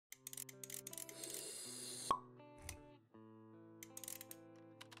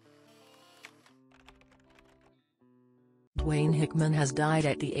Dwayne Hickman has died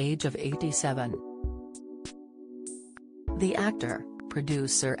at the age of 87. The actor,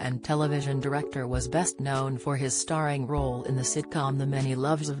 producer and television director was best known for his starring role in the sitcom The Many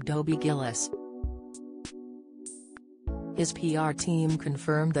Loves of Dobie Gillis. His PR team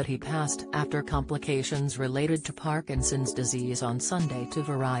confirmed that he passed after complications related to Parkinson's disease on Sunday to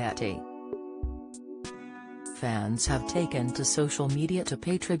Variety. Fans have taken to social media to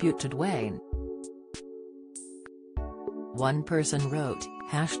pay tribute to Dwayne. One person wrote,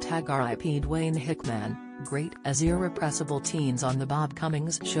 #RIP Dwayne Hickman, great as irrepressible teens on The Bob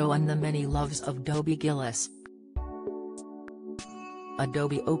Cummings Show and The Many Loves of Dobie Gillis. A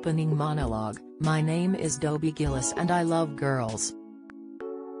Dobie opening monologue, "My name is Dobie Gillis and I love girls.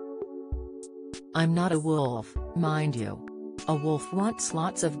 I'm not a wolf, mind you. A wolf wants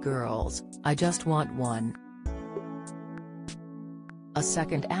lots of girls, I just want one." A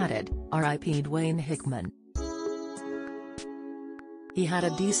second added, "RIP Dwayne Hickman. He had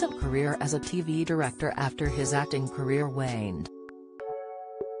a decent career as a TV director after his acting career waned.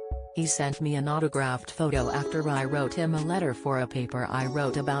 He sent me an autographed photo after I wrote him a letter for a paper I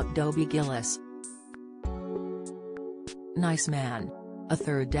wrote about Dobie Gillis. Nice man. A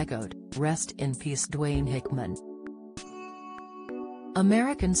third decade, rest in peace Dwayne Hickman."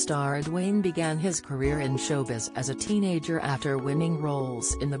 American star Dwayne began his career in showbiz as a teenager after winning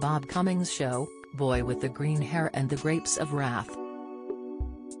roles in The Bob Cummings Show, Boy with the Green Hair and The Grapes of Wrath.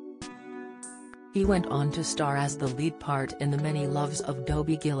 He went on to star as the lead part in The Many Loves of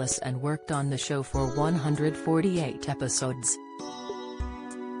Dobie Gillis and worked on the show for 148 episodes.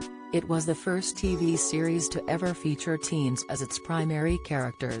 It was the first TV series to ever feature teens as its primary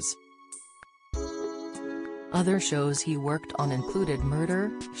characters. Other shows he worked on included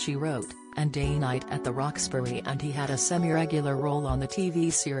Murder, She Wrote, and Day Night at the Roxbury, and he had a semi-regular role on the TV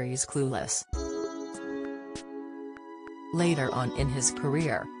series Clueless. Later on in his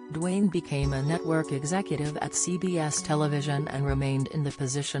career, Dwayne became a network executive at CBS Television and remained in the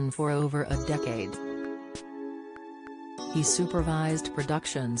position for over a decade. He supervised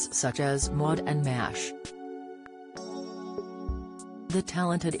productions such as Maude and MASH. The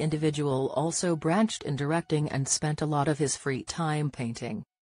talented individual also branched in directing and spent a lot of his free time painting.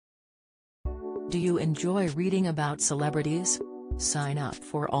 Do you enjoy reading about celebrities? Sign up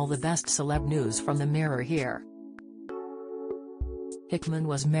for all the best celeb news from the Mirror here. Hickman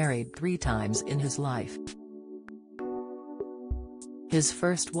was married 3 times in his life. His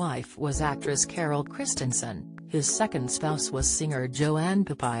first wife was actress Carol Christensen, his second spouse was singer Joanne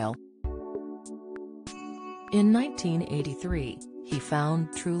Papile. In 1983, he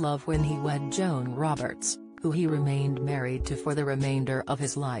found true love when he wed Joan Roberts, who he remained married to for the remainder of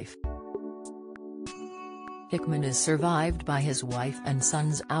his life. Hickman is survived by his wife and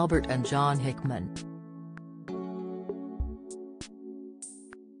sons Albert and John Hickman.